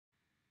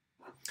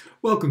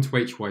Welcome to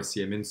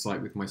HYCM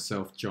Insight with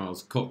myself,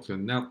 Giles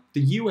Coughlin. Now,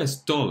 the US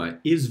dollar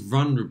is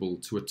vulnerable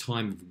to a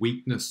time of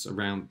weakness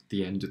around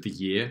the end of the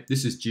year.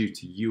 This is due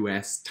to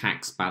US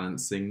tax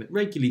balancing that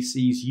regularly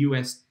sees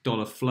US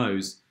dollar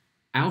flows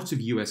out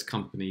of US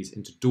companies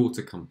into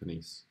daughter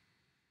companies.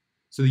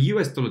 So the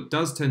US dollar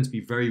does tend to be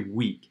very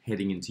weak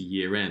heading into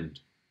year end.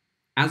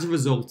 As a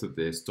result of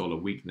this dollar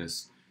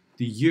weakness,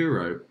 the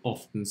euro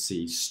often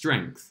sees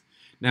strength.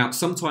 Now,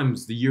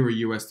 sometimes the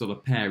euro-US dollar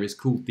pair is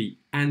called the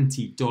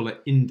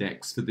anti-dollar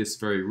index for this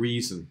very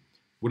reason.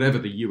 Whatever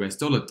the US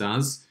dollar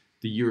does,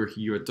 the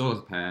euro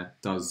dollar pair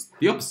does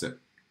the opposite.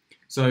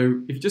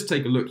 So if you just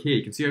take a look here,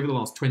 you can see over the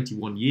last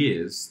 21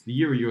 years, the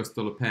euro-US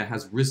dollar pair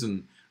has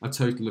risen a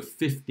total of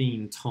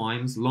 15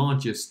 times.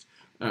 Largest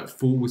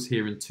fall was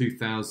here in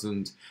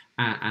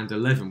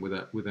 2011 with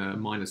a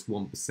minus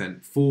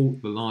 1% fall.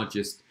 The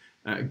largest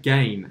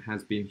gain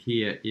has been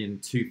here in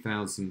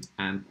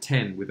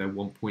 2010 with a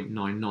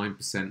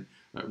 1.99%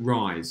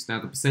 rise. Now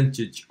the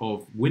percentage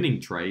of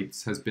winning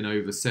trades has been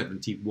over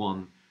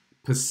 71%.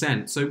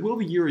 So will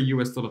the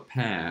euro-US dollar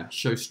pair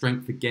show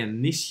strength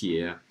again this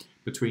year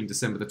between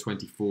December the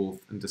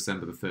 24th and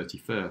December the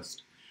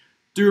 31st?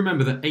 Do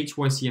remember that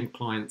HYCM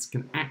clients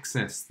can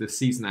access the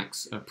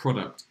Seasonax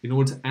product in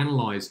order to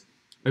analyze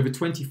over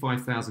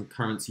 25,000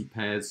 currency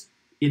pairs,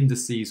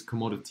 indices,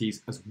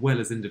 commodities, as well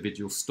as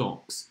individual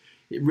stocks.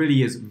 It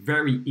really is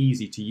very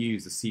easy to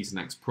use the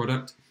Seasonax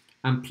product,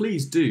 and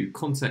please do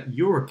contact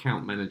your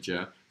account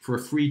manager for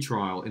a free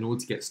trial in order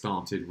to get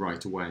started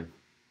right away.